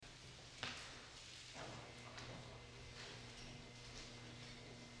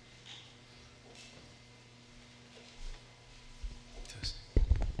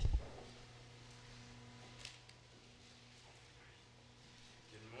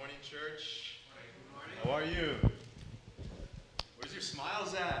church. How are you? Where's your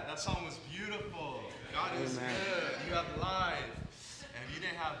smiles at? That song was beautiful. God is good. You have life. And if you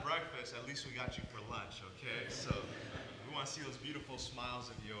didn't have breakfast, at least we got you for lunch, okay? So we want to see those beautiful smiles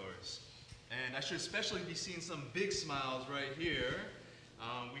of yours. And I should especially be seeing some big smiles right here.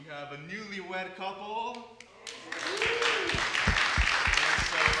 We have a newlywed couple.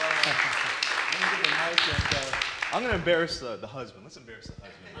 I'm going to embarrass the husband. Let's embarrass the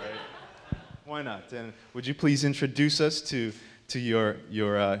husband, right? Why not? And would you please introduce us to your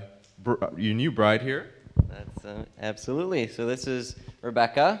new bride here? That's absolutely. So this is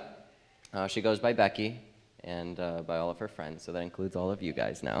Rebecca. She goes by Becky, and by all of her friends. So that includes all of you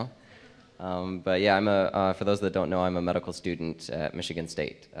guys now. But yeah, for those that don't know, I'm a medical student at Michigan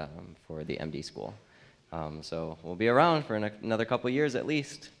State for the MD school. So we'll be around for another couple years at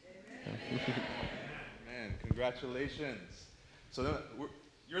least. Man, congratulations. So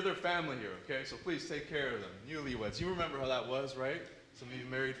you're their family here, okay? So please take care of them. Newlyweds. You remember how that was, right? Some of you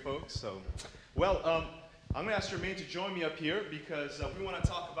married folks. So, well, I'm going to ask Jermaine to join me up here because we want to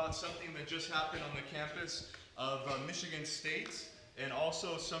talk about something that just happened on the campus of Michigan State, and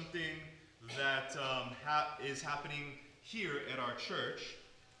also something that is happening here at our church.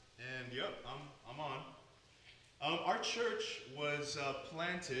 And yep, I'm on. Our church was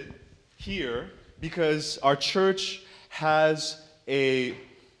planted here because our church has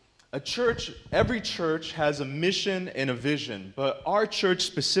every church has a mission and a vision, but our church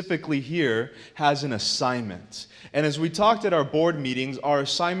specifically here has an assignment. And as we talked at our board meetings, our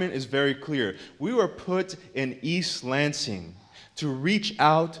assignment is very clear. We were put in East Lansing to reach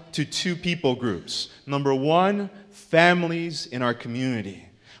out to two people groups. Number one, families in our community.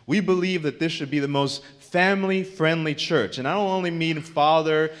 We believe that this should be the most family-friendly church. And I don't only mean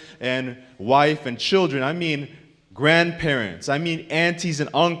father and wife and children. I mean grandparents. I mean aunties and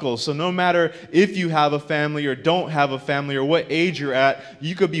uncles. So no matter if you have a family or don't have a family or what age you're at,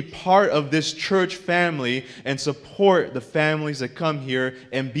 you could be part of this church family and support the families that come here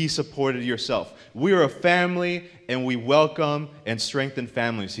and be supported yourself. We are a family, and we welcome and strengthen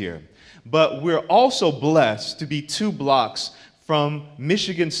families here. But we're also blessed to be 2 blocks from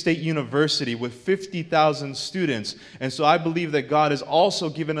Michigan State University with 50,000 students. And so I believe that God has also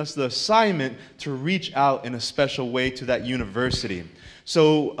given us the assignment to reach out in a special way to that university.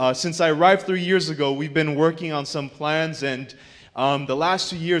 So since I arrived 3 years ago, we've been working on some plans, and the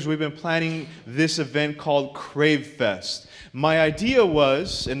last 2 years we've been planning this event called Crave Fest. My idea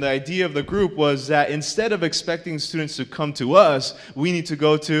was, and the idea of the group was, that instead of expecting students to come to us, we need to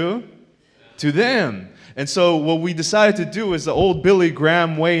go to them. And so what we decided to do is the old Billy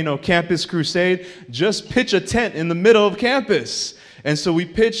Graham way, campus crusade, just pitch a tent in the middle of campus. And so we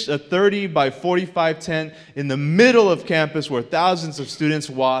pitched a 30 by 45 tent in the middle of campus where thousands of students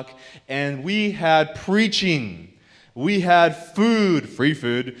walk, and we had preaching. We had food, free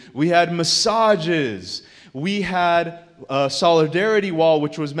food. We had massages. We had a solidarity wall,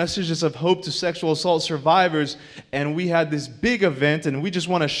 which was messages of hope to sexual assault survivors, and we had this big event, and we just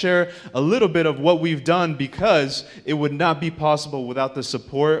want to share a little bit of what we've done because it would not be possible without the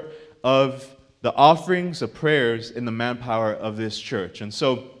support of the offerings, the prayers, and the manpower of this church. And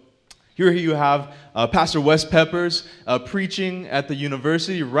so here you have Pastor Wes Peppers preaching at the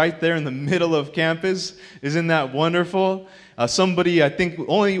university right there in the middle of campus. Isn't that wonderful? I think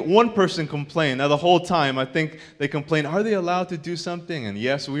only one person complained. Now, the whole time, I think they complained, are they allowed to do something? And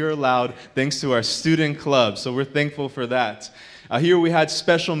yes, we are allowed, thanks to our student club. So we're thankful for that. Here we had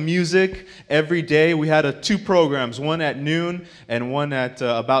special music every day. We had 2 programs, one at noon and one at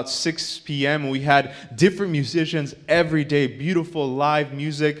about 6 p.m. We had different musicians every day, beautiful live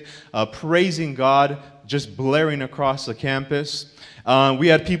music, praising God, just blaring across the campus. We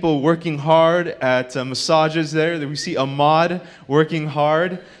had people working hard at massages there. We see Ahmad working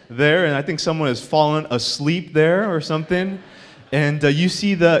hard there, and I think someone has fallen asleep there or something. And you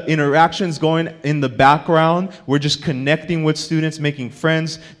see the interactions going in the background. We're just connecting with students, making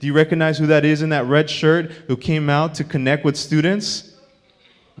friends. Do you recognize who that is in that red shirt who came out to connect with students?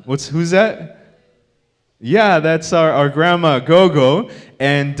 Who's that? Yeah, that's our grandma, Gogo.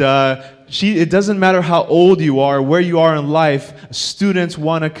 And it doesn't matter how old you are, where you are in life, students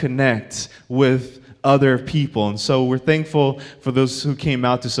want to connect with other people. And so we're thankful for those who came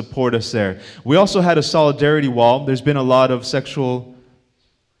out to support us there. We also had a solidarity wall. There's been a lot of sexual...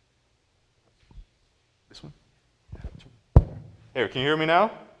 This one? Here, can you hear me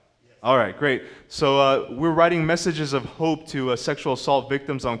now? Yes. All right, great. So we're writing messages of hope to sexual assault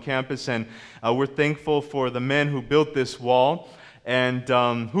victims on campus, and we're thankful for the men who built this wall. And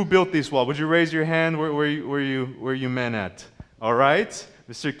who built this wall? Would you raise your hand? Where you men at? All right.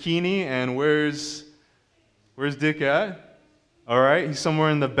 Mr. Keeney, and where's Dick at? All right, he's somewhere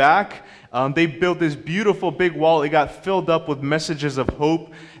in the back. They built this beautiful big wall. It got filled up with messages of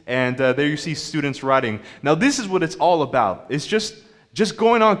hope, and there you see students writing. Now, this is what it's all about. It's just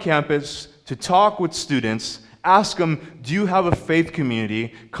going on campus to talk with students, ask them, do you have a faith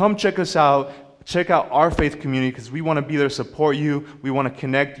community? Come check us out. Check out our faith community because we want to be there to support you. We want to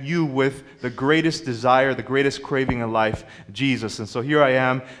connect you with the greatest desire, the greatest craving in life, Jesus. And so here I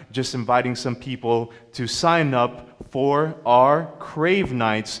am just inviting some people to sign up for our Crave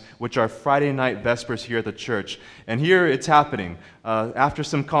Nights, which are Friday night Vespers here at the church. And here it's happening. After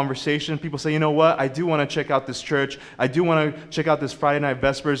some conversation, people say, you know what, I do want to check out this church. I do want to check out this Friday night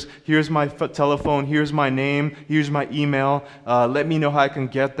Vespers. Here's my telephone. Here's my name. Here's my email. Let me know how I can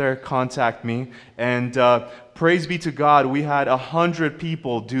get there. Contact me. And praise be to God, we had 100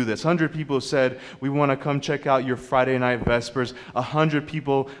 people do this. 100 people said, we want to come check out your Friday night Vespers. 100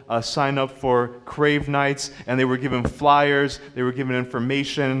 people signed up for Crave Nights, and they were given flyers. They were given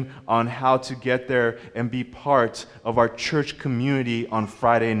information on how to get there and be part of our church community on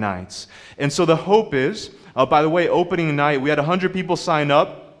Friday nights. And so the hope is, by the way, opening night, we had 100 people sign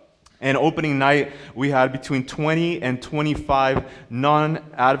up. And opening night, we had between 20 and 25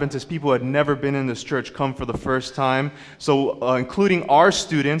 non-Adventist people who had never been in this church come for the first time. So including our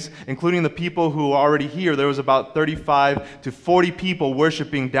students, including the people who are already here, there was about 35 to 40 people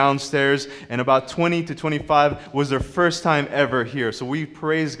worshiping downstairs, and about 20 to 25 was their first time ever here. So we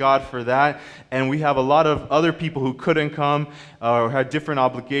praise God for that. And we have a lot of other people who couldn't come or had different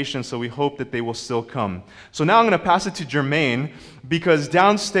obligations, so we hope that they will still come. So now I'm going to pass it to Jermaine, because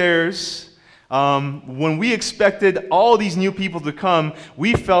downstairs, when we expected all these new people to come,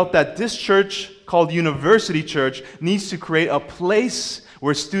 we felt that this church called University Church needs to create a place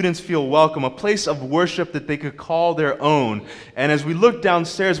where students feel welcome, a place of worship that they could call their own. And as we looked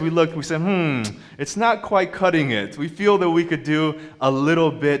downstairs, we said, it's not quite cutting it. We feel that we could do a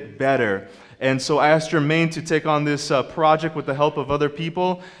little bit better. And so I asked Jermaine to take on this project with the help of other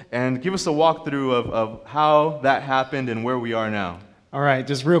people and give us a walkthrough of how that happened and where we are now. All right,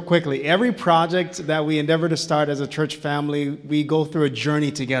 just real quickly. Every project that we endeavor to start as a church family, we go through a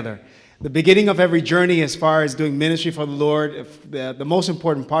journey together. The beginning of every journey as far as doing ministry for the Lord, the most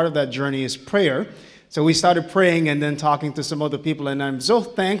important part of that journey is prayer. So we started praying and then talking to some other people, and I'm so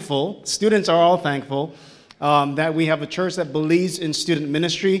thankful, students are all thankful, that we have a church that believes in student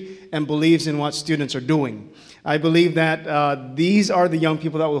ministry and believes in what students are doing. I believe that these are the young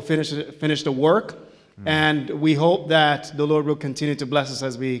people that will finish the work, and we hope that the Lord will continue to bless us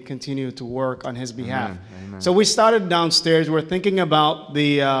as we continue to work on His behalf. Amen. So we started downstairs. We're thinking about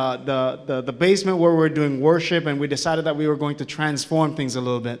the basement where we're doing worship, and we decided that we were going to transform things a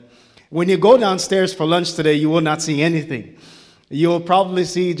little bit. When you go downstairs for lunch today, you will not see anything. You'll probably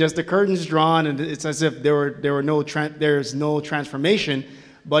see just the curtains drawn, and it's as if there's no transformation.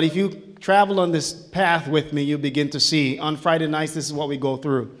 But if you travel on this path with me, you begin to see. On Friday nights, this is what we go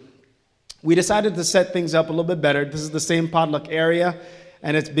through. We decided to set things up a little bit better. This is the same potluck area,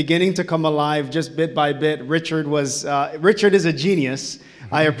 and it's beginning to come alive just bit by bit. Richard is a genius.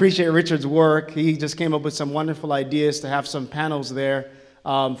 I appreciate Richard's work. He just came up with some wonderful ideas to have some panels there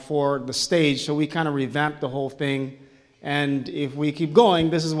for the stage. So we kind of revamped the whole thing. And if we keep going,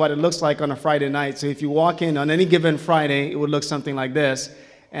 this is what it looks like on a Friday night. So if you walk in on any given Friday, it would look something like this.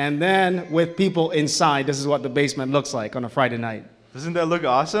 And then with people inside, this is what the basement looks like on a Friday night. Doesn't that look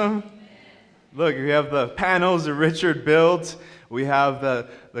awesome? Look, we have the panels that Richard built. We have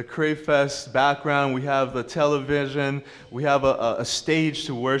the Crave Fest background. We have the television. We have a stage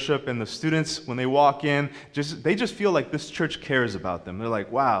to worship. And the students, when they walk in, they just feel like this church cares about them. They're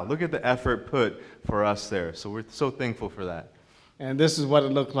like, wow, look at the effort put for us there. So we're so thankful for that. And this is what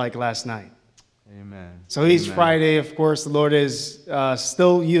it looked like last night. Amen. So each Friday, of course, the Lord is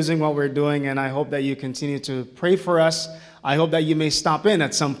still using what we're doing, and I hope that you continue to pray for us. I hope that you may stop in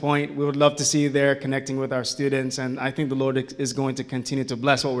at some point. We would love to see you there connecting with our students, and I think the Lord is going to continue to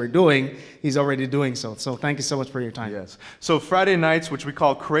bless what we're doing. He's already doing so. So thank you so much for your time. Yes. So Friday nights, which we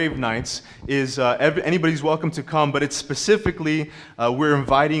call Crave Nights, is anybody's welcome to come, but it's specifically we're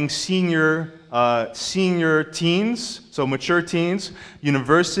inviting senior teens, so mature teens,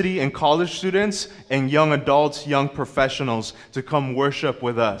 university and college students, and young adults, young professionals to come worship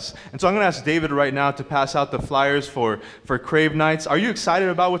with us. And so I'm going to ask David right now to pass out the flyers for Crave Nights. Are you excited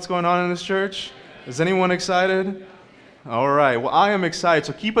about what's going on in this church? Is anyone excited? All right. Well, I am excited.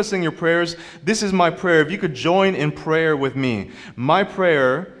 So keep us in your prayers. This is my prayer. If you could join in prayer with me. My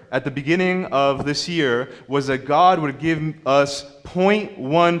prayer at the beginning of this year was that God would give us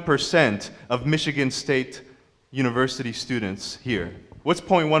 0.1% of Michigan State University students here. What's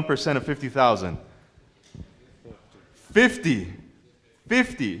 0.1% of 50,000? 50.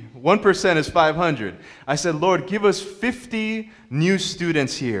 50. 1% is 500. I said, Lord, give us 50 new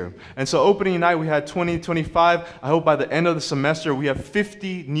students here. And so opening night, we had 20, 25. I hope by the end of the semester, we have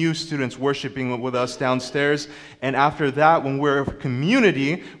 50 new students worshiping with us downstairs. And after that, when we're a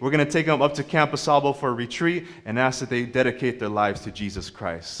community, we're going to take them up to Camp Asabo for a retreat and ask that they dedicate their lives to Jesus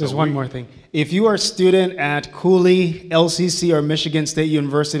Christ. There's one more thing. If you are a student at Cooley, LCC, or Michigan State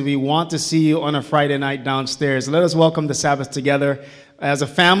University, we want to see you on a Friday night downstairs. Let us welcome the Sabbath together as a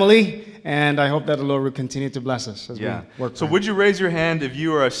family, and I hope that the Lord will continue to bless us as we work. So would you raise your hand if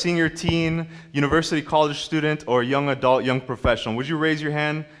you are a senior teen, university, college student, or young adult, young professional? Would you raise your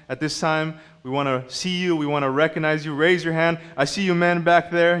hand at this time? We want to see you. We want to recognize you. Raise your hand. I see you men back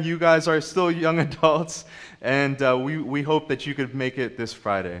there. You guys are still young adults, and we hope that you could make it this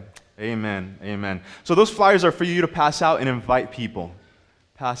Friday. Amen. Amen. So those flyers are for you to pass out and invite people.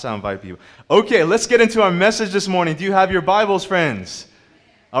 Pass out and invite people. Okay, let's get into our message this morning. Do you have your Bibles, friends?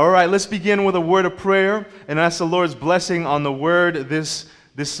 All right, let's begin with a word of prayer and ask the Lord's blessing on the word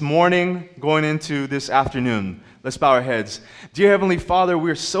this morning going into this afternoon. Let's bow our heads. Dear Heavenly Father, we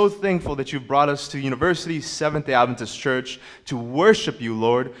are so thankful that you've brought us to University Seventh-day Adventist Church to worship you,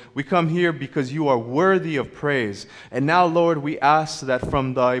 Lord. We come here because you are worthy of praise. And now, Lord, we ask that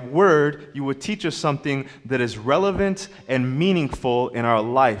from thy word, you would teach us something that is relevant and meaningful in our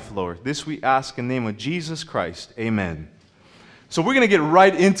life, Lord. This we ask in the name of Jesus Christ. Amen. So we're going to get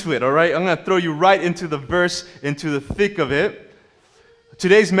right into it, all right? I'm going to throw you right into the verse, into the thick of it.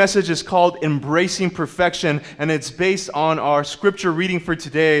 Today's message is called Embracing Perfection, and it's based on our scripture reading for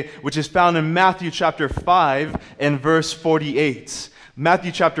today, which is found in Matthew chapter 5 and verse 48.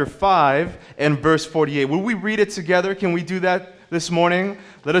 Matthew chapter 5 and verse 48. Will we read it together? Can we do that this morning?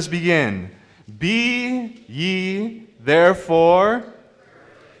 Let us begin. Be ye therefore,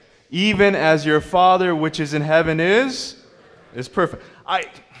 even as your Father which is in heaven is perfect.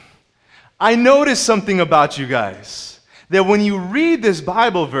 I noticed something about you guys, that when you read this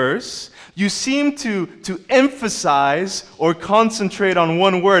Bible verse, you seem to emphasize or concentrate on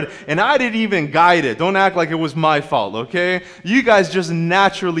one word, and I didn't even guide it. Don't act like it was my fault, okay? You guys just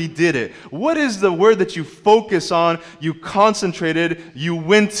naturally did it. What is the word that you focus on, you concentrated, you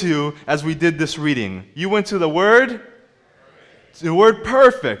went to as we did this reading? You went to the word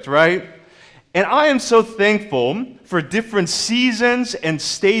perfect, right? And I am so thankful for different seasons and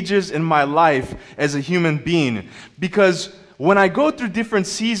stages in my life as a human being, because when I go through different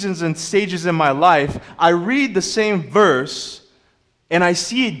seasons and stages in my life, I read the same verse and I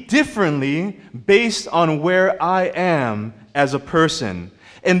see it differently based on where I am as a person.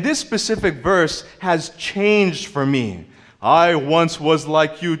 And this specific verse has changed for me. I once was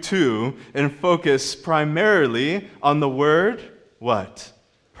like you too, and focus primarily on the word, what?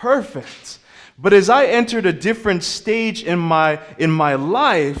 Perfect. But as I entered a different stage in my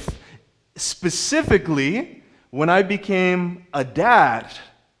life, specifically when I became a dad,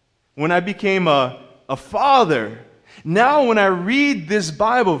 when I became a father, now when I read this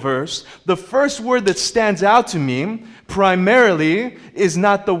Bible verse, the first word that stands out to me primarily is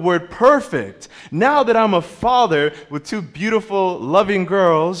not the word perfect. Now that I'm a father with two beautiful, loving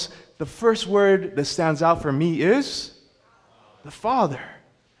girls, the first word that stands out for me is the Father.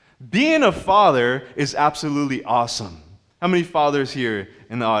 Being a father is absolutely awesome. How many fathers here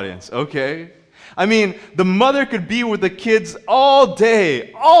in the audience? Okay. I mean, the mother could be with the kids all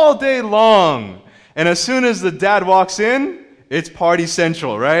day long. And as soon as the dad walks in, it's party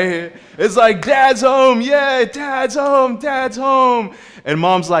central, right? It's like, Dad's home, yeah, Dad's home. And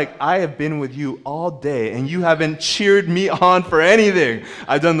Mom's like, I have been with you all day, and you haven't cheered me on for anything.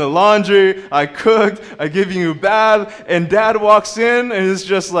 I've done the laundry, I cooked, I give you a bath, and Dad walks in, and it's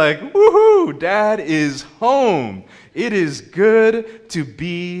just like, woohoo, Dad is home. It is good to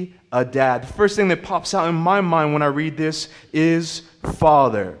be a dad. The first thing that pops out in my mind when I read this is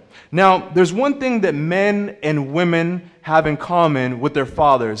father. Now, there's one thing that men and women have in common with their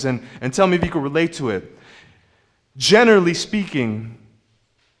fathers, and tell me if you can relate to it. Generally speaking,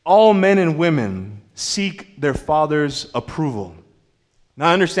 all men and women seek their father's approval. Now,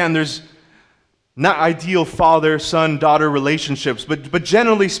 I understand there's not ideal father-son-daughter relationships, but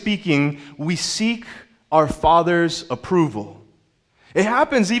generally speaking, we seek our father's approval. It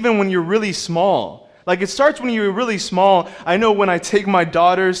happens even when you're really small. Like, it starts when you're really small. I know when I take my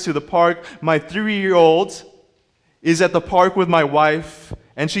daughters to the park, my 3-year-old is at the park with my wife,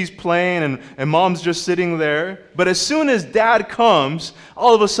 And she's playing, and mom's just sitting there. But as soon as dad comes,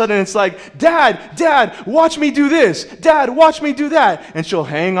 all of a sudden it's like, Dad, watch me do this. Dad, watch me do that. And she'll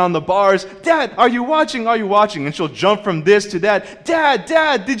hang on the bars. Dad, are you watching? Are you watching? And she'll jump from this to that.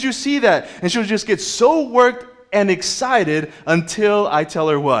 Dad, did you see that? And she'll just get so worked and excited until I tell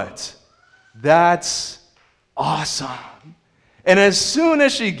her what? That's awesome. And as soon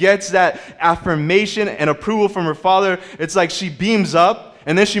as she gets that affirmation and approval from her father, it's like she beams up.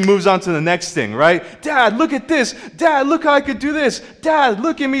 And then she moves on to the next thing, right? Dad, look at this. Dad, look how I could do this. Dad,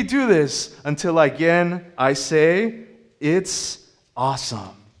 look at me do this. Until again, I say, it's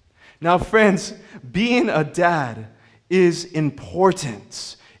awesome. Now, friends, being a dad is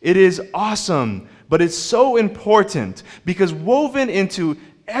important. It is awesome, but it's so important because woven into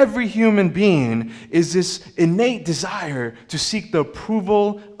every human being is this innate desire to seek the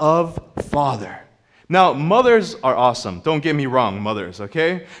approval of Father. Now, mothers are awesome. Don't get me wrong, mothers,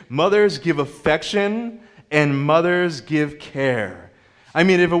 okay? Mothers give affection and mothers give care. I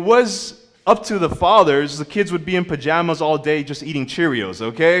mean, if it was up to the fathers, the kids would be in pajamas all day just eating Cheerios,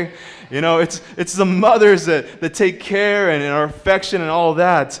 okay? You know, it's the mothers that take care and are affection and all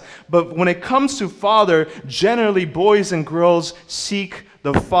that. But when it comes to father, generally boys and girls seek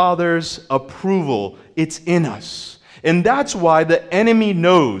the father's approval. It's in us. And that's why the enemy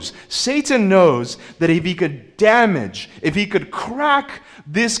knows, Satan knows, that if he could damage, if he could crack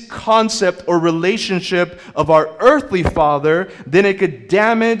this concept or relationship of our earthly father, then it could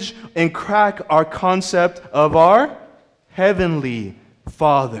damage and crack our concept of our heavenly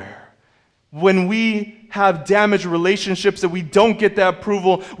Father. When we have damaged relationships that we don't get the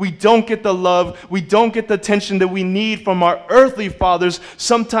approval, we don't get the love, we don't get the attention that we need from our earthly fathers,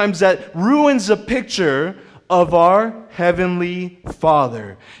 sometimes that ruins the picture of our heavenly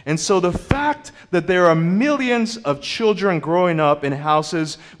Father. And so the fact that there are millions of children growing up in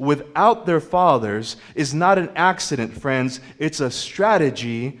houses without their fathers is not an accident, friends. It's a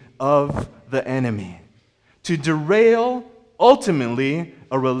strategy of the enemy to derail, ultimately,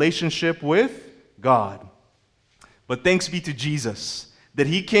 a relationship with God. But thanks be to Jesus that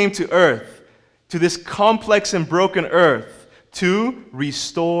he came to earth, to this complex and broken earth, to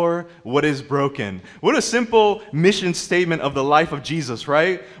restore what is broken. What a simple mission statement of the life of Jesus,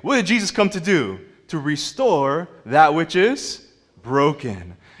 right? What did Jesus come to do? To restore that which is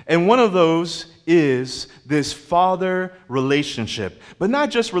broken. And one of those is this father relationship. But not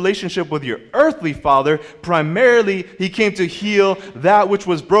just relationship with your earthly father. Primarily, he came to heal that which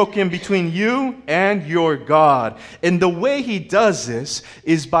was broken between you and your God. And the way he does this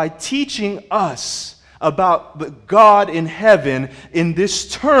is by teaching us about the God in heaven in this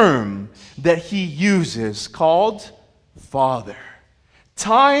term that he uses called Father.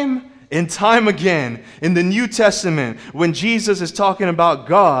 Time and time again in the New Testament, when Jesus is talking about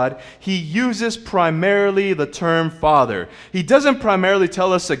God, he uses primarily the term Father. He doesn't primarily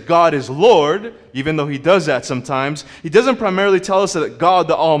tell us that God is Lord, even though he does that sometimes. He doesn't primarily tell us that God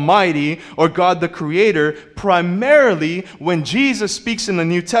the Almighty or God the Creator. Primarily, when Jesus speaks in the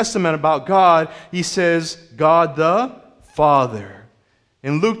New Testament about God, he says God the Father.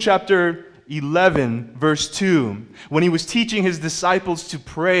 In Luke chapter 11, verse 2, when he was teaching his disciples to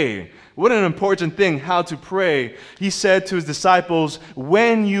pray, what an important thing, how to pray. He said to his disciples,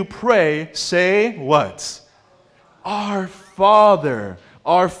 when you pray, say what? Our Father,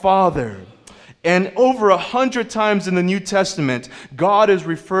 our Father. And over 100 times in the New Testament, God is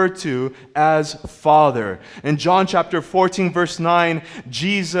referred to as Father. In John chapter 14, verse 9,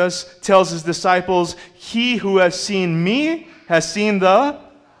 Jesus tells his disciples, he who has seen me has seen the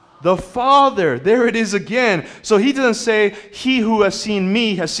Father. There it is again. So he doesn't say, he who has seen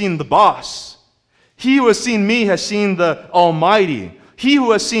me has seen the boss. He who has seen me has seen the Almighty. He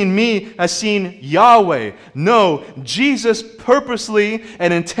who has seen me has seen Yahweh. No, Jesus purposely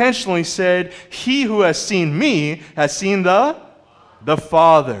and intentionally said, he who has seen me has seen the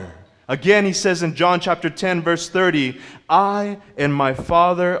Father. Again, he says in John chapter 10, verse 30, I and my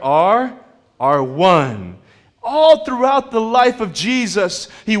Father are one. All throughout the life of Jesus,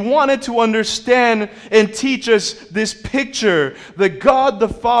 he wanted to understand and teach us this picture that God the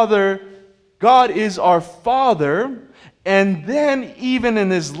Father, God is our Father, and then even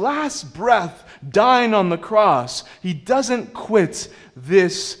in his last breath, dying on the cross, he doesn't quit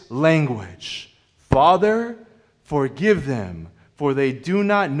this language. Father, forgive them, for they do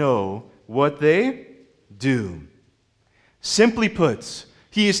not know what they do. Simply put,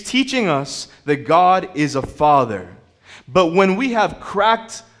 he is teaching us that God is a father. But when we have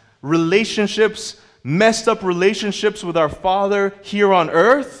cracked relationships, messed up relationships with our Father here on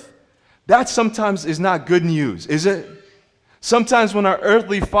earth, that sometimes is not good news, is it? Sometimes when our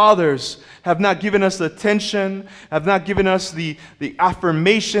earthly fathers have not given us the attention, have not given us the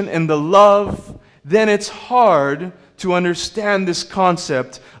affirmation and the love, then it's hard to understand this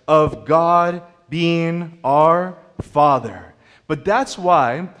concept of God being our Father. But that's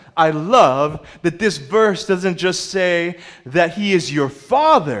why I love that this verse doesn't just say that He is your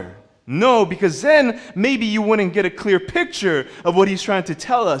Father. No, because then maybe you wouldn't get a clear picture of what He's trying to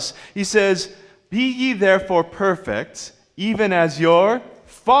tell us. He says, "Be ye therefore perfect, even as your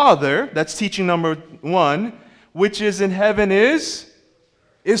Father," that's teaching number 1, "which is in heaven is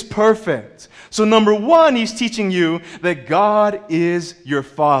perfect." So number 1, he's teaching you that God is your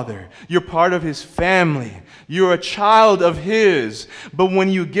Father. You're part of His family. You're a child of His. But when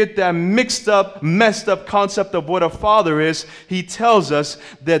you get that mixed up, messed up concept of what a father is, he tells us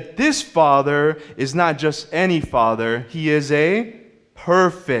that this Father is not just any father. He is a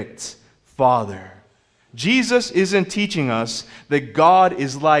perfect Father. Jesus isn't teaching us that God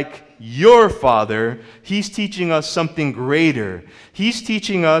is like your Father. He's teaching us something greater. He's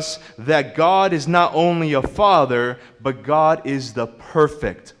teaching us that God is not only a Father, but God is the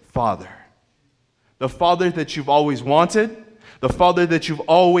perfect Father. The Father that you've always wanted, the Father that you've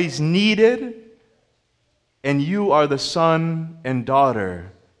always needed, and you are the son and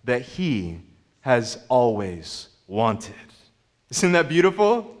daughter that He has always wanted. Isn't that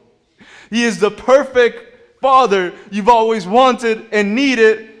beautiful? He is the perfect Father you've always wanted and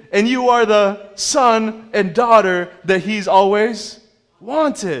needed, and you are the son and daughter that He's always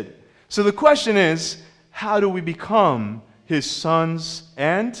wanted. So the question is, how do we become His sons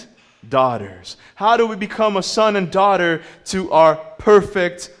and daughters? How do we become a son and daughter to our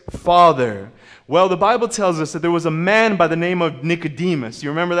perfect Father? Well, the Bible tells us that there was a man by the name of Nicodemus. You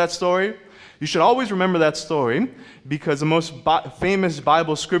remember that story? You should always remember that story because the most famous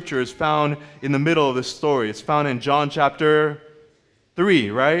Bible scripture is found in the middle of the story. It's found in John chapter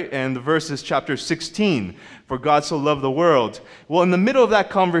 3, right? And the verse is chapter 16. For God so loved the world. Well, in the middle of that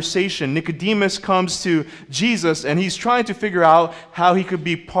conversation, Nicodemus comes to Jesus and he's trying to figure out how he could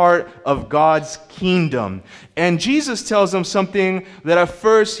be part of God's kingdom. And Jesus tells him something that at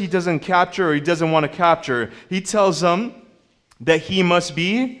first he doesn't capture or he doesn't want to capture. He tells him that he must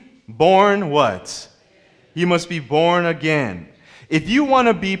be born what? He must be born again. If you want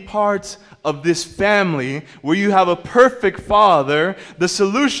to be part of this family where you have a perfect Father, the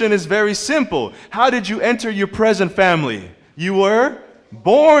solution is very simple. How did you enter your present family? You were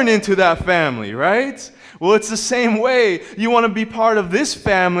born into that family, right? Well, it's the same way. You want to be part of this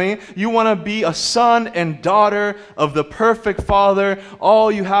family. You want to be a son and daughter of the perfect Father.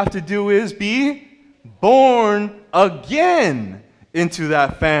 All you have to do is be born again into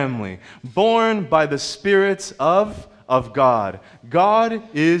that family. Born by the Spirit of God. God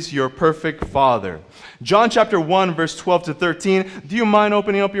is your perfect Father. John chapter 1, verse 12 to 13. Do you mind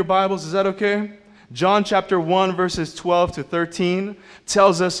opening up your Bibles? Is that okay? John chapter 1, verses 12 to 13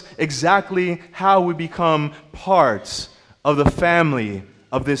 tells us exactly how we become parts of the family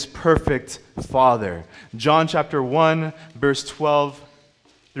of this perfect Father. John chapter 1, verse 12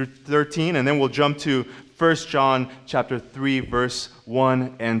 through 13, and then we'll jump to 1 John chapter 3, verse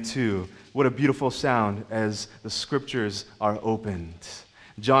 1 and 2. What a beautiful sound as the scriptures are opened.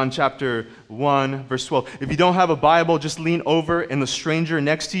 John chapter 1, verse 12. If you don't have a Bible, just lean over and the stranger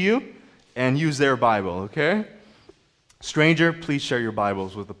next to you and use their Bible, okay? Stranger, please share your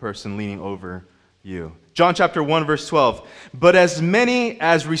Bibles with the person leaning over you. John chapter 1, verse 12. But as many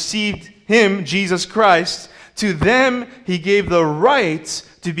as received Him, Jesus Christ, to them He gave the right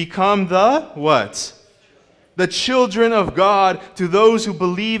to become the what? The children of God, to those who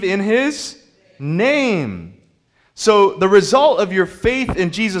believe in His name. So the result of your faith in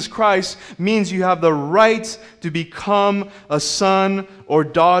Jesus Christ means you have the right to become a son or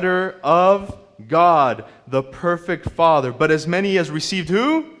daughter of God, the perfect Father. But as many as received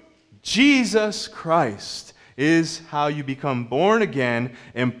who? Jesus Christ is how you become born again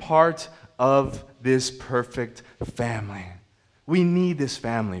and part of this perfect family. We need this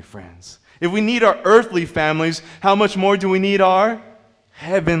family, friends. If we need our earthly families, how much more do we need our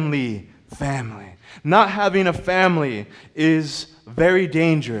heavenly family? Not having a family is very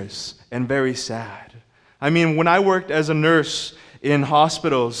dangerous and very sad. I mean, when I worked as a nurse in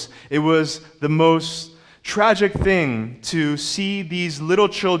hospitals, it was the most tragic thing to see these little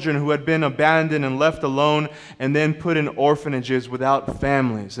children who had been abandoned and left alone and then put in orphanages without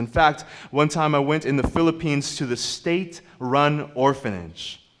families. In fact, one time I went in the Philippines to the state-run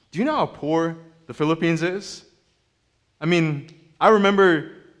orphanage. Do you know how poor the Philippines is? I mean, I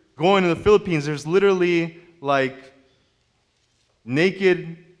remember going to the Philippines, there's literally like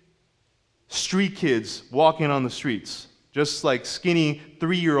naked street kids walking on the streets. just like skinny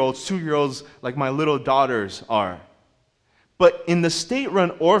 3-year-olds, 2-year-olds like my little daughters are. But in the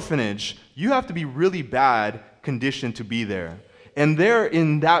state-run orphanage, you have to be really bad conditioned to be there. And there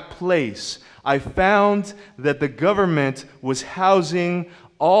in that place, I found that the government was housing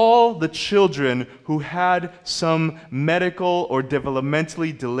all the children who had some medical or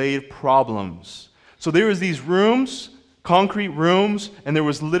developmentally delayed problems. So there was these rooms, concrete rooms, and there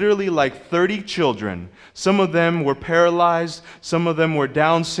was literally like 30 children. Some of them were paralyzed, some of them were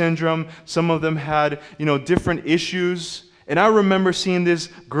Down syndrome, some of them had, different issues. And I remember seeing this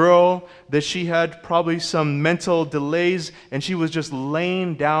girl that she had probably some mental delays, and she was just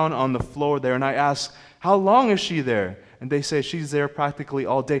laying down on the floor there. And I asked, how long is she there? And they say she's there practically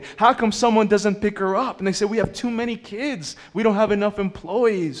all day. How come someone doesn't pick her up? And they say, we have too many kids. We don't have enough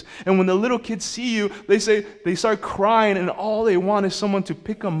employees. And when the little kids see you, they say they start crying, and all they want is someone to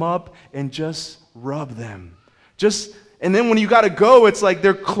pick them up and just rub them. And then when you got to go, it's like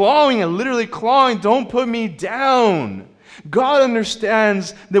they're clawing and literally clawing. Don't put me down. God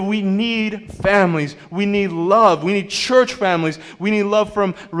understands that we need families. We need love. We need church families. We need love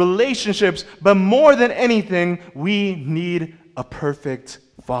from relationships. But more than anything, we need a perfect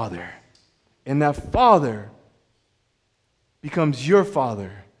Father. And that Father becomes your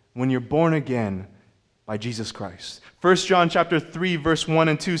Father when you're born again by Jesus Christ. 1 John chapter 3, verse 1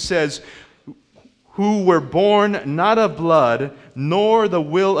 and 2 says, who were born not of blood, nor the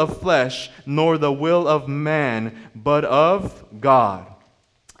will of flesh, nor the will of man, but of God.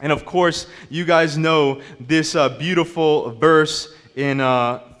 And of course, you guys know this beautiful verse in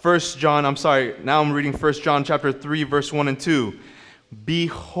 1 John, now I'm reading 1 John chapter 3, verse 1 and 2.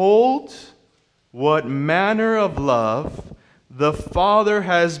 Behold, what manner of love the Father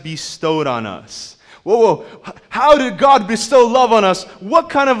has bestowed on us. Whoa, how did God bestow love on us? What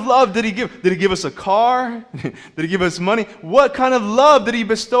kind of love did He give? Did He give us a car? Did He give us money? What kind of love did He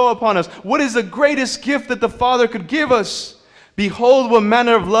bestow upon us? What is the greatest gift that the Father could give us? Behold, what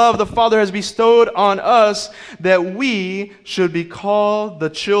manner of love the Father has bestowed on us, that we should be called the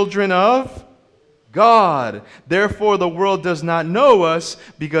children of God. Therefore, the world does not know us,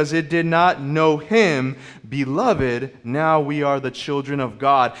 because it did not know Him. Beloved, now we are the children of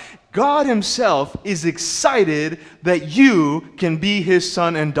God. God Himself is excited that you can be His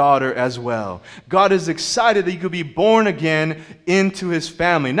son and daughter as well. God is excited that you could be born again into His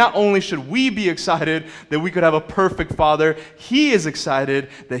family. Not only should we be excited that we could have a perfect Father, He is excited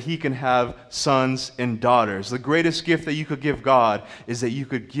that He can have sons and daughters. The greatest gift that you could give God is that you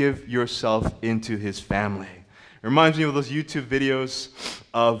could give yourself into His family. It reminds me of those YouTube videos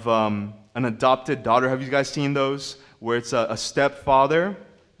of an adopted daughter. Have you guys seen those? Where it's a stepfather,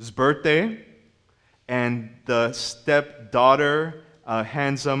 his birthday, and the stepdaughter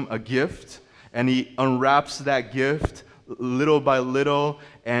hands him a gift, and he unwraps that gift little by little,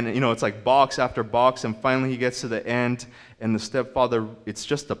 and it's like box after box, and finally he gets to the end, and the stepfather, it's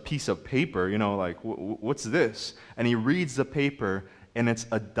just a piece of paper, like, what's this? And he reads the paper, and it's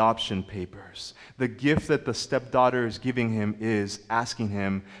adoption papers. The gift that the stepdaughter is giving him is asking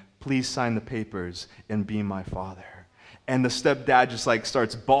him, please sign the papers and be my father. And the stepdad just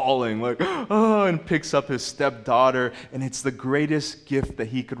starts bawling, and picks up his stepdaughter. And it's the greatest gift that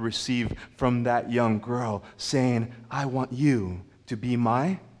he could receive from that young girl, saying, I want you to be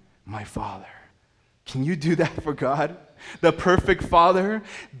my father. Can you do that for God? The perfect Father?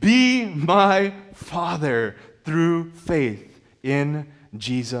 Be my Father through faith in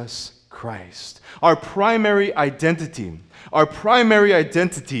Jesus Christ. Our primary identity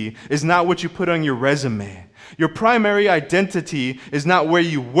is not what you put on your resume. Your primary identity is not where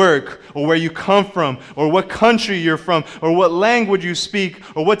you work or where you come from or what country you're from or what language you speak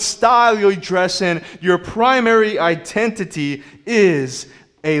or what style you dress in. Your primary identity is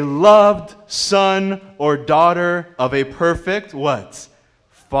a loved son or daughter of a perfect what?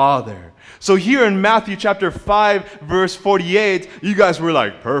 Father. So here in Matthew chapter 5, verse 48, you guys were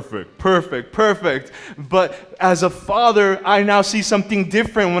like, perfect, perfect, perfect. But as a father, I now see something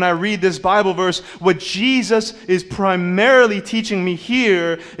different when I read this Bible verse. What Jesus is primarily teaching me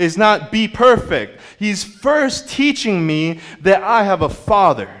here is not be perfect. He's first teaching me that I have a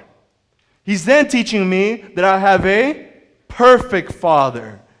Father. He's then teaching me that I have a perfect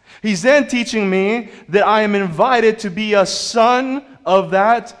Father. He's then teaching me that I am invited to be a son of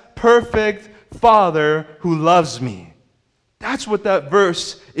that perfect Father who loves me. That's what that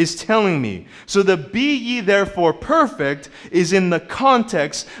verse is telling me. So the be ye therefore perfect is in the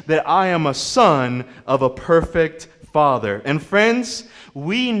context that I am a son of a perfect Father. And friends,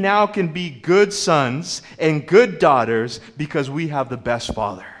 we now can be good sons and good daughters because we have the best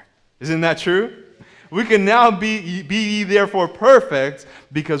Father. Isn't that true? We can now be ye therefore perfect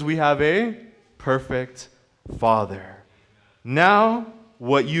because we have a perfect Father. Now,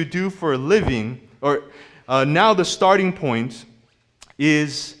 what you do for a living, now the starting point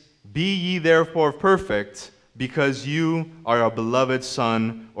is be ye therefore perfect because you are a beloved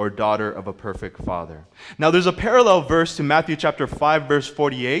son or daughter of a perfect Father. Now there's a parallel verse to Matthew chapter 5 verse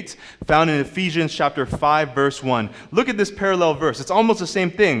 48 found in Ephesians chapter 5 verse 1. Look at this parallel verse. It's almost the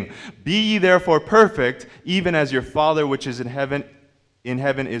same thing. Be ye therefore perfect, even as your Father which is in heaven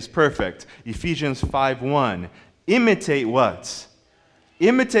is perfect. Ephesians 5:1. Imitate what?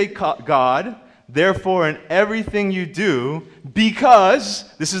 Imitate God, therefore in everything you do, because,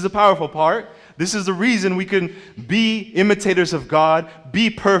 this is the powerful part, this is the reason we can be imitators of God, be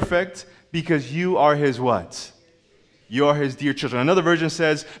perfect, because you are His what? You are His dear children. Another version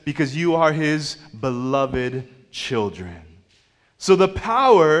says, because you are His beloved children. So the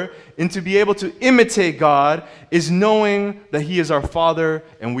power in to be able to imitate God is knowing that He is our Father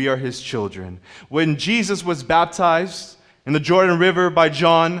and we are His children. When Jesus was baptized in the Jordan River by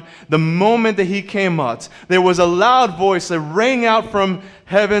John, the moment that He came out, there was a loud voice that rang out from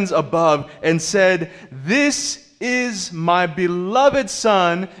heavens above and said, "This is my beloved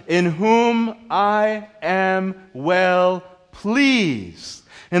Son in whom I am well pleased."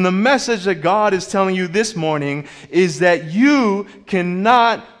 And the message that God is telling you this morning is that you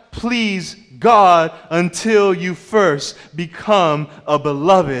cannot please God until you first become a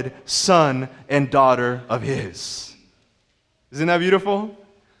beloved son and daughter of His. Isn't that beautiful?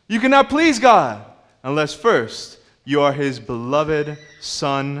 You cannot please God unless first you are His beloved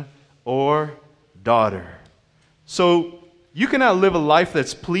son or daughter. So you cannot live a life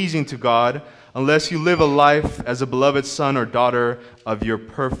that's pleasing to God unless you live a life as a beloved son or daughter of your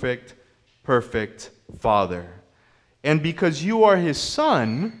perfect Father. And because you are His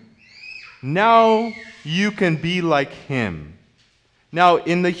son, now you can be like Him. Now,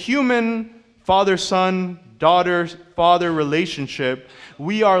 in the human father-son, daughter-father relationship,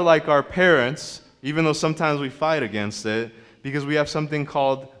 we are like our parents, even though sometimes we fight against it, because we have something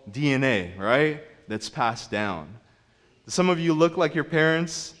called DNA, right? That's passed down. Some of you look like your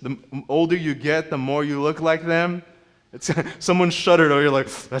parents. The older you get, the more you look like them. Someone shuddered, or you're like,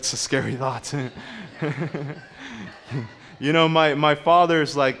 that's a scary thought. You know, my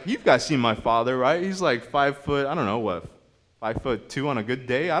father's like, you guys seen my father, right? He's like 5 foot, I don't know what, 5'2" on a good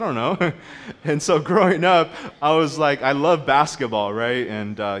day? I don't know. And so growing up, I was like, I love basketball, right?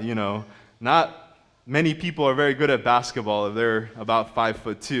 And, not many people are very good at basketball if they're about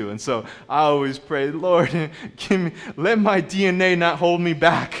 5'2". And so I always pray, Lord, let my DNA not hold me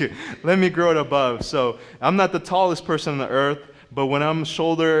back. Let me grow it above. So I'm not the tallest person on the earth, but when I'm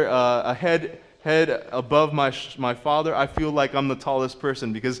a head above my father, I feel like I'm the tallest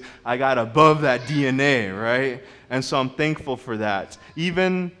person because I got above that DNA, right? And so I'm thankful for that.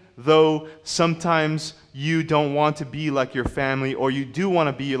 Even though sometimes you don't want to be like your family, or you do want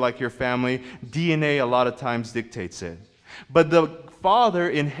to be like your family, DNA a lot of times dictates it. But the Father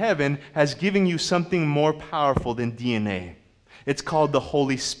in heaven has given you something more powerful than DNA. It's called the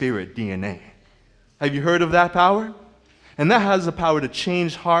Holy Spirit DNA. Have you heard of that power? And that has the power to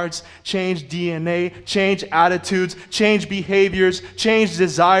change hearts, change DNA, change attitudes, change behaviors, change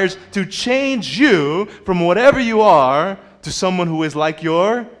desires, to change you from whatever you are to someone who is like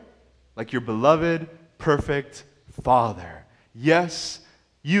your beloved, perfect Father. Yes,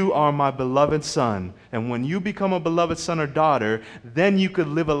 you are my beloved son. And when you become a beloved son or daughter, then you could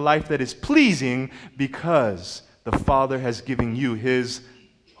live a life that is pleasing because the Father has given you His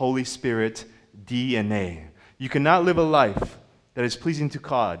Holy Spirit DNA. You cannot live a life that is pleasing to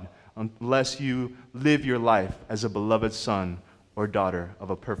God unless you live your life as a beloved son or daughter of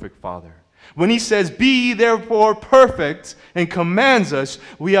a perfect Father. When He says, be ye therefore perfect, and commands us,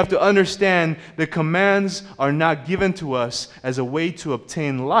 we have to understand the commands are not given to us as a way to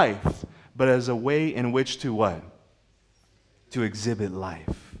obtain life, but as a way in which to what? To exhibit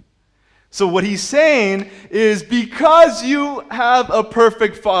life. So what He's saying is, because you have a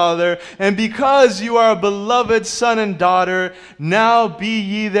perfect Father, and because you are a beloved son and daughter, now be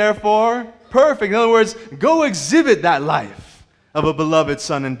ye therefore perfect. In other words, go exhibit that life of a beloved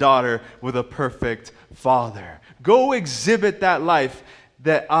son and daughter with a perfect Father. Go exhibit that life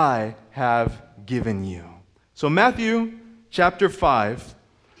that I have given you. So Matthew chapter 5,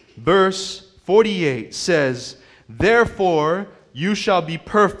 verse 48 says, therefore you shall be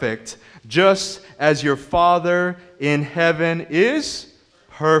perfect, just as your Father in heaven is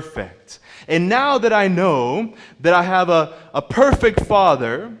perfect. And now that I know that I have a perfect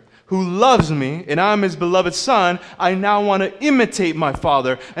Father who loves me, and I'm his beloved son, I now want to imitate my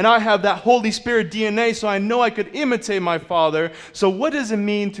Father. And I have that Holy Spirit DNA, so I know I could imitate my Father. So what does it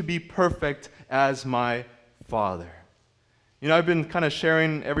mean to be perfect as my Father? You know, I've been kind of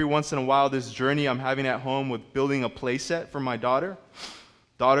sharing every once in a while this journey I'm having at home with building a play set for my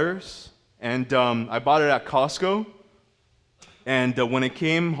daughters. And I bought it at Costco. And when it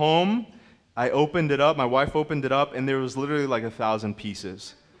came home, I opened it up, my wife opened it up, and there was literally like 1,000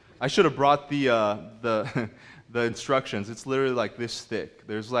 pieces. I should have brought the instructions. It's literally like this thick.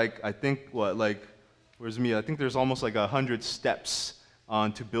 There's like, I think, where's me? I think there's almost like 100 steps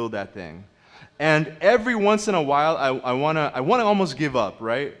to build that thing. And every once in a while, I wanna almost give up,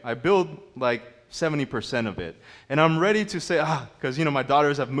 right? I build like 70% of it. And I'm ready to say, because, my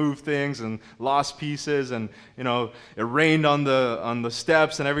daughters have moved things and lost pieces, and, it rained on the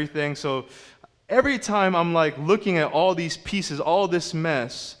steps and everything. So every time I'm like looking at all these pieces, all this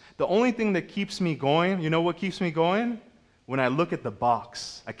mess, the only thing that keeps me going, you know what keeps me going? When I look at the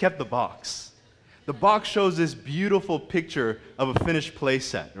box. I kept the box. The box shows this beautiful picture of a finished play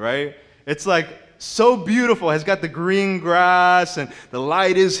set, right? It's like so beautiful. It's got the green grass, and the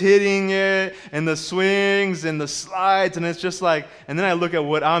light is hitting it, and the swings and the slides, and it's just like, and then I look at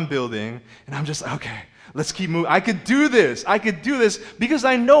what I'm building, and I'm just like, okay, let's keep moving. I could do this because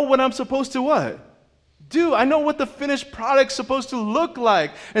I know what I'm supposed to what? Do. I know what the finished product's supposed to look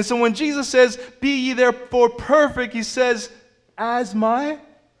like. And so when Jesus says, be ye therefore perfect, he says, as my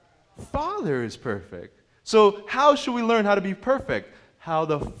Father is perfect. So how should we learn how to be perfect? How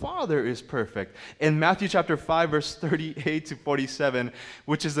the Father is perfect. In Matthew chapter 5, verse 38 to 47,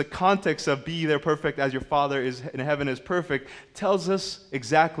 which is the context of be there perfect as your Father is in heaven is perfect, tells us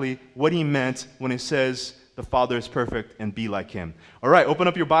exactly what he meant when he says the Father is perfect and be like him. All right, open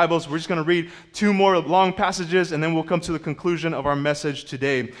up your Bibles. We're just going to read 2 more long passages, and then we'll come to the conclusion of our message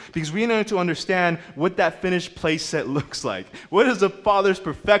today, because we need to understand what that finished play set looks like. What does the Father's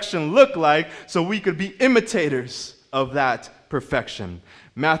perfection look like so we could be imitators of that perfection?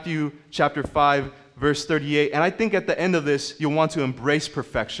 Matthew chapter 5, verse 38. And I think at the end of this, you'll want to embrace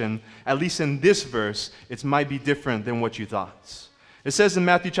perfection. At least in this verse, it might be different than what you thought. It says in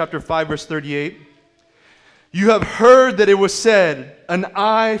Matthew chapter 5, verse 38, you have heard that it was said, an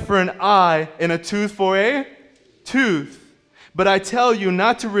eye for an eye and a tooth for a tooth. But I tell you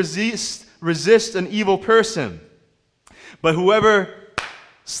not to resist an evil person. But whoever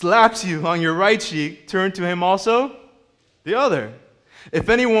slaps you on your right cheek, turn to him also the other. If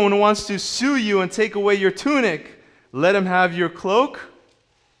anyone wants to sue you and take away your tunic, let him have your cloak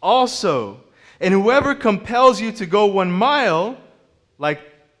also. And whoever compels you to go 1 mile, like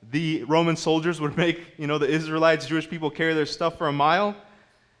the Roman soldiers would make, the Israelites, Jewish people carry their stuff for 1 mile,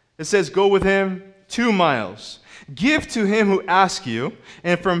 it says go with him 2 miles. Give to him who asks you,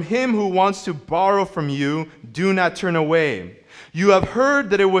 and from him who wants to borrow from you, do not turn away. You have heard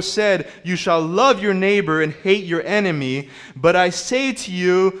that it was said, you shall love your neighbor and hate your enemy. But I say to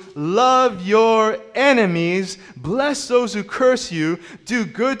you, love your enemies, bless those who curse you, do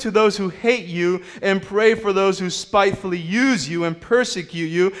good to those who hate you, and pray for those who spitefully use you and persecute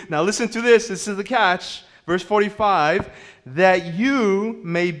you. Now listen to this. This is the catch. Verse 45, that you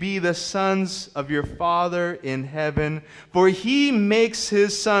may be the sons of your Father in heaven. For he makes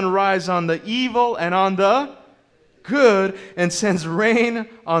his sun rise on the evil and on the good, and sends rain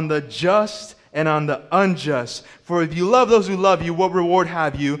on the just and on the unjust. For if you love those who love you, what reward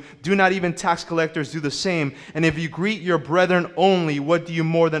have you? Do not even tax collectors do the same? And if you greet your brethren only, what do you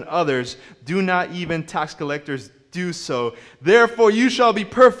more than others? Do not even tax collectors do so? Therefore you shall be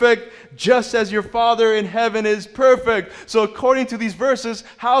perfect, just as your Father in heaven is perfect. So according to these verses,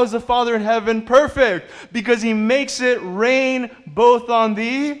 how is the Father in heaven perfect? Because he makes it rain both on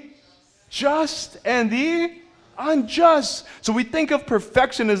the just and the unjust. So we think of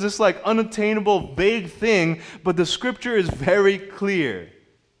perfection as this like unattainable, vague thing, but the scripture is very clear.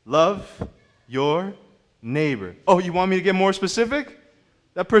 Love your neighbor. Oh, you want me to get more specific?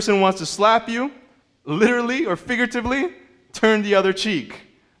 That person wants to slap you, literally or figuratively, turn the other cheek.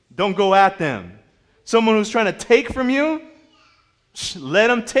 Don't go at them. Someone who's trying to take from you, let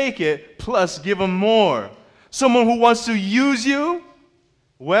them take it, plus give them more. Someone who wants to use you,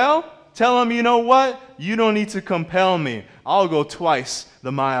 well, tell them, you know what? You don't need to compel me. I'll go twice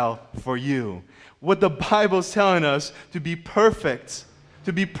the mile for you. What the Bible's telling us, to be perfect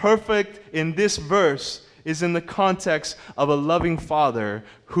in this verse is in the context of a loving Father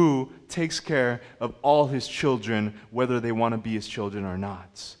who takes care of all his children, whether they want to be his children or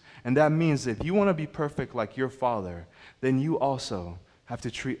not. And that means that if you want to be perfect like your Father, then you also have to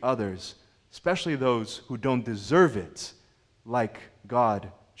treat others, especially those who don't deserve it, like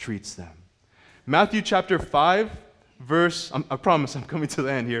God treats them. Matthew chapter 5, I promise I'm coming to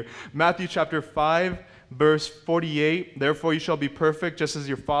the end here. Matthew chapter 5, verse 48, therefore you shall be perfect, just as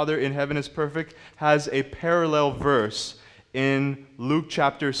your Father in heaven is perfect, has a parallel verse in Luke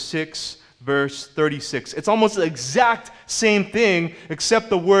chapter 6, verse 36. It's almost the exact same thing, except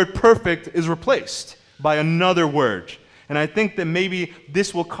the word perfect is replaced by another word. And I think that maybe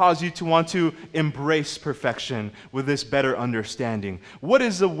this will cause you to want to embrace perfection with this better understanding. What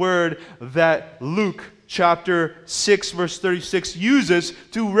is the word that Luke chapter 6, verse 36 uses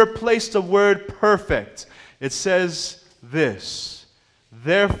to replace the word perfect? It says this,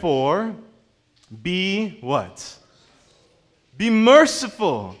 therefore, be what? Be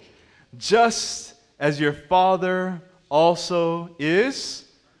merciful, just as your Father also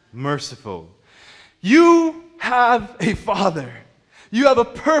is merciful. You have a Father. You have a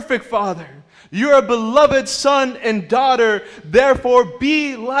perfect Father. You're a beloved son and daughter. Therefore,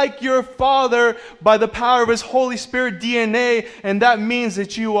 be like your Father by the power of His Holy Spirit DNA, and that means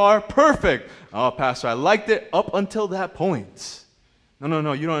that you are perfect. Oh, Pastor, I liked it up until that point.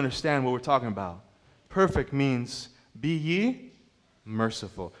 No, you don't understand what we're talking about. Perfect means, be ye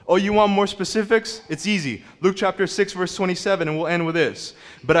merciful. Oh, you want more specifics? It's easy. Luke chapter 6, verse 27, and we'll end with this.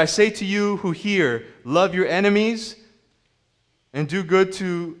 But I say to you who hear, love your enemies and do good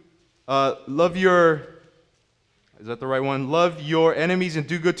to love your enemies and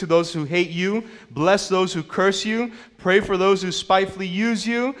do good to those who hate you. Bless those who curse you. Pray for those who spitefully use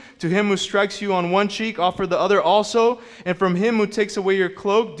you. To him who strikes you on one cheek, offer the other also. And from him who takes away your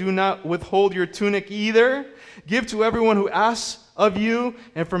cloak, do not withhold your tunic either. Give to everyone who asks of you,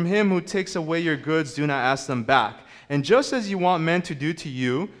 and from him who takes away your goods, do not ask them back. And just as you want men to do to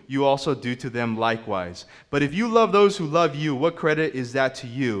you, you also do to them likewise. But if you love those who love you, what credit is that to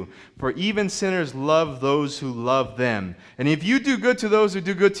you? For even sinners love those who love them. And if you do good to those who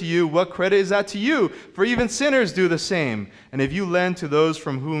do good to you, what credit is that to you? For even sinners do the same. And if you lend to those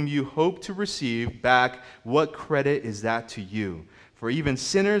from whom you hope to receive back, what credit is that to you? For even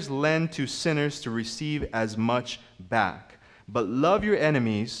sinners lend to sinners to receive as much back. But love your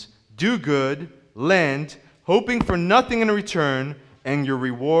enemies, do good, lend, hoping for nothing in return, and your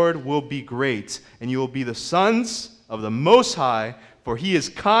reward will be great, and you will be the sons of the Most High, for He is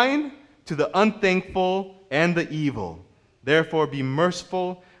kind to the unthankful and the evil. Therefore be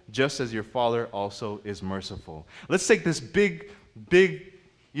merciful, just as your Father also is merciful. Let's take this big,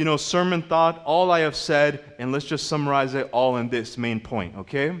 sermon thought, all I have said, and let's just summarize it all in this main point,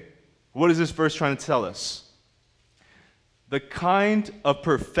 okay? What is this verse trying to tell us? The kind of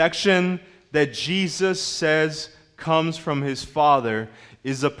perfection that Jesus says comes from His Father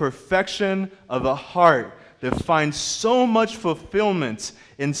is a perfection of a heart that finds so much fulfillment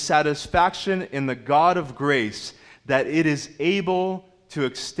and satisfaction in the God of grace that it is able to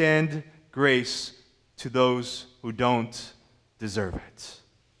extend grace to those who don't deserve it.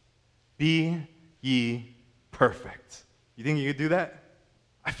 Be ye perfect. You think you could do that?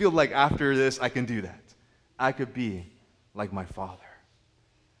 I feel like after this I can do that. I could be like my Father.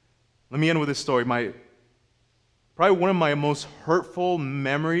 Let me end with this story. Probably one of my most hurtful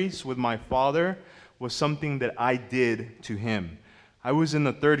memories with my father was something that I did to him. I was in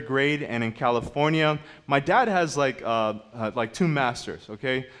the 3rd grade and in California. My dad has like 2 masters,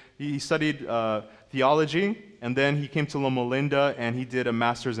 okay? He studied theology, and then he came to Loma Linda and he did a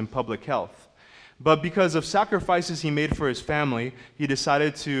master's in public health. But because of sacrifices he made for his family, he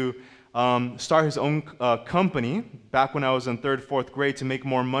decided to start his own company back when I was in 3rd, 4th grade to make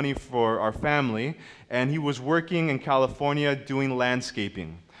more money for our family. And he was working in California doing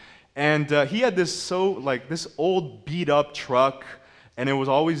landscaping. And he had this old beat up truck, and it was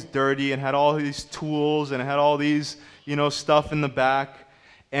always dirty and had all these tools and it had all these, stuff in the back.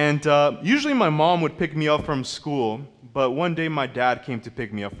 And usually my mom would pick me up from school, but one day my dad came to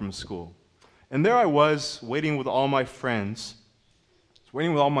pick me up from school. And there I was waiting with all my friends.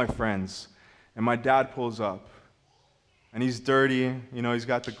 And my dad pulls up, and he's dirty, he's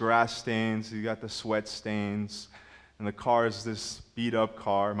got the grass stains, he's got the sweat stains, and the car is this beat-up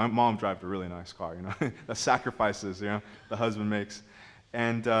car. My mom drives a really nice car, the sacrifices, the husband makes.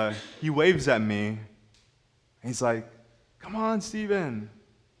 And he waves at me, and he's like, "Come on, Steven."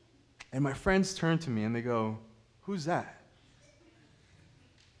 And my friends turn to me, and they go, "Who's that?"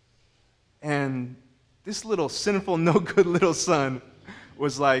 And this little sinful, no-good little son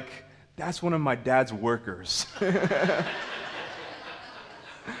was like, "That's one of my dad's workers."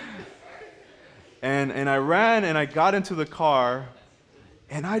 and I ran and I got into the car,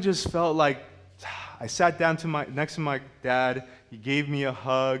 and I just felt like I sat down next to my dad. He gave me a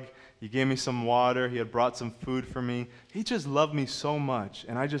hug. He gave me some water. He had brought some food for me. He just loved me so much.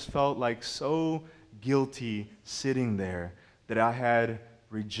 And I just felt like so guilty sitting there that I had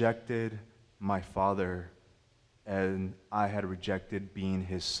rejected my father and I had rejected being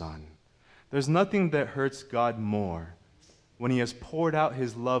his son. There's nothing that hurts God more when he has poured out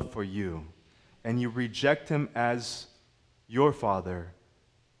his love for you and you reject him as your father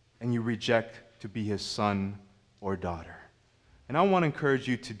and you reject to be his son or daughter. And I want to encourage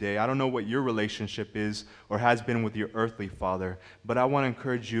you today. I don't know what your relationship is or has been with your earthly father, but I want to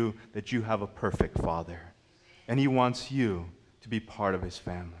encourage you that you have a perfect father. And he wants you to be part of his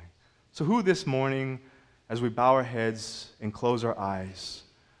family. So who this morning, as we bow our heads and close our eyes,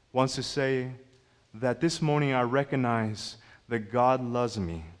 wants to say that this morning I recognize that God loves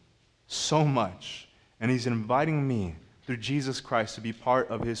me so much, and he's inviting me through Jesus Christ to be part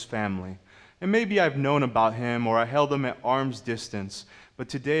of his family. And maybe I've known about him or I held him at arm's distance, but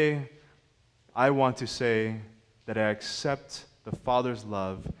today I want to say that I accept the Father's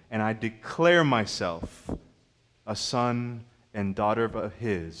love and I declare myself a son and daughter of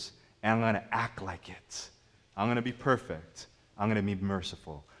his, and I'm going to act like it. I'm going to be perfect. I'm going to be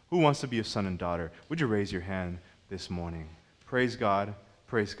merciful. Who wants to be a son and daughter? Would you raise your hand this morning? Praise God,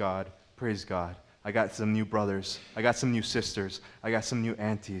 praise God, praise God. I got some new brothers. I got some new sisters. I got some new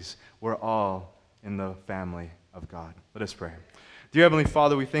aunties. We're all in the family of God. Let us pray. Dear Heavenly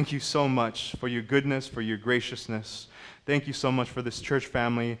Father, we thank you so much for your goodness, for your graciousness. Thank you so much for this church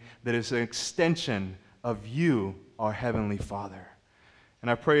family that is an extension of you, our Heavenly Father.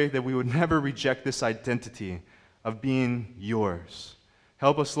 And I pray that we would never reject this identity of being yours.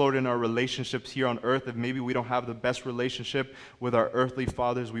 Help us, Lord, in our relationships here on earth. If maybe we don't have the best relationship with our earthly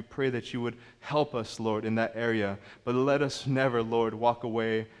fathers, we pray that you would help us, Lord, in that area. But let us never, Lord, walk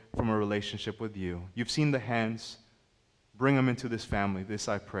away from a relationship with you. You've seen the hands. Bring them into this family. This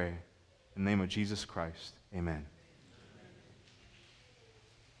I pray. In the name of Jesus Christ, amen.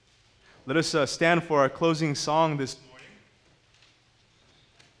 Let us stand for our closing song this morning.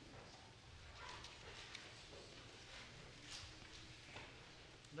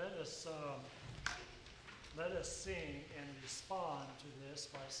 Let us sing and respond to this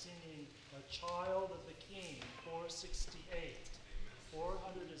by singing A Child of the King, 468.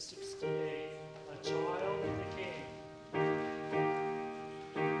 468, A Child of the King.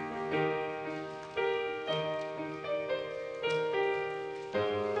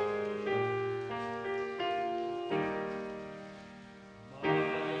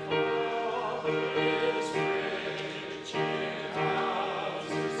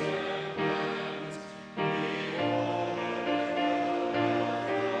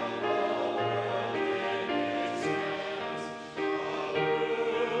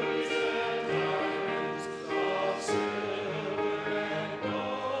 Of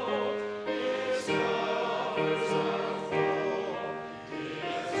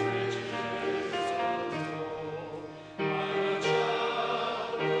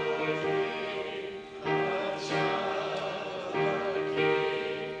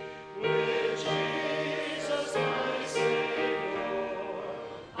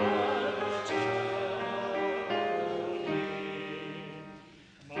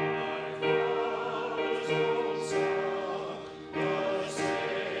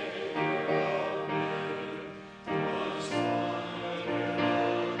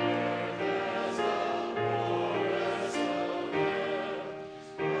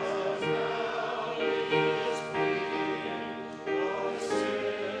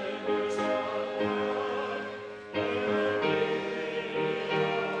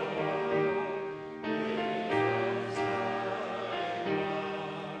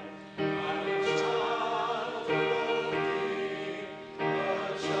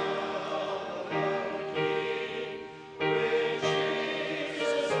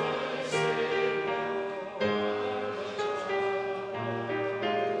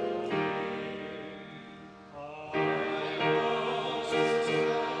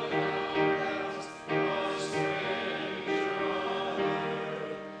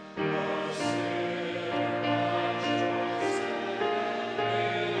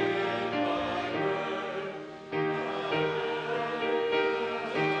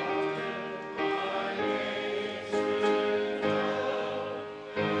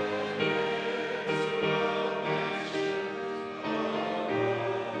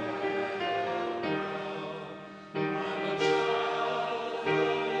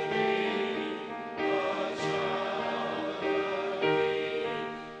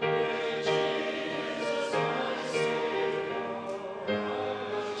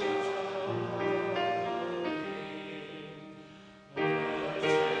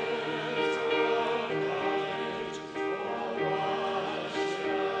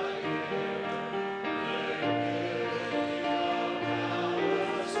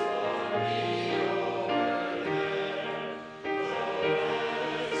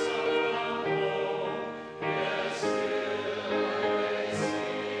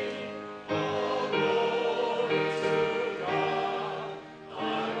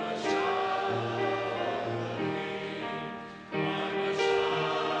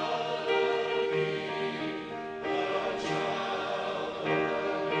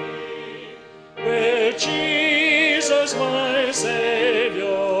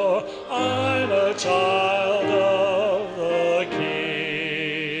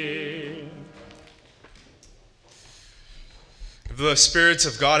the Spirit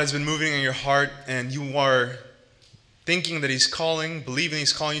of God has been moving in your heart and you are thinking that He's calling, believing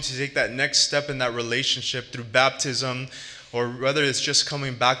He's calling you to take that next step in that relationship through baptism, or whether it's just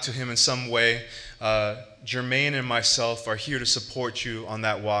coming back to Him in some way, Jermaine and myself are here to support you on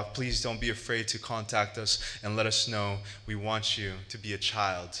that walk. Please don't be afraid to contact us and let us know. We want you to be a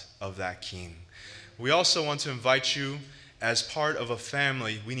child of that King. We also want to invite you, as part of a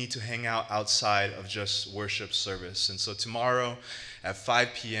family, we need to hang out outside of just worship service. And so tomorrow at 5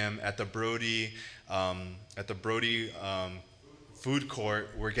 p.m. at the Brody food court,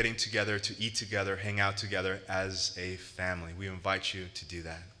 we're getting together to eat together, hang out together as a family. We invite you to do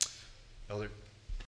that. Elder?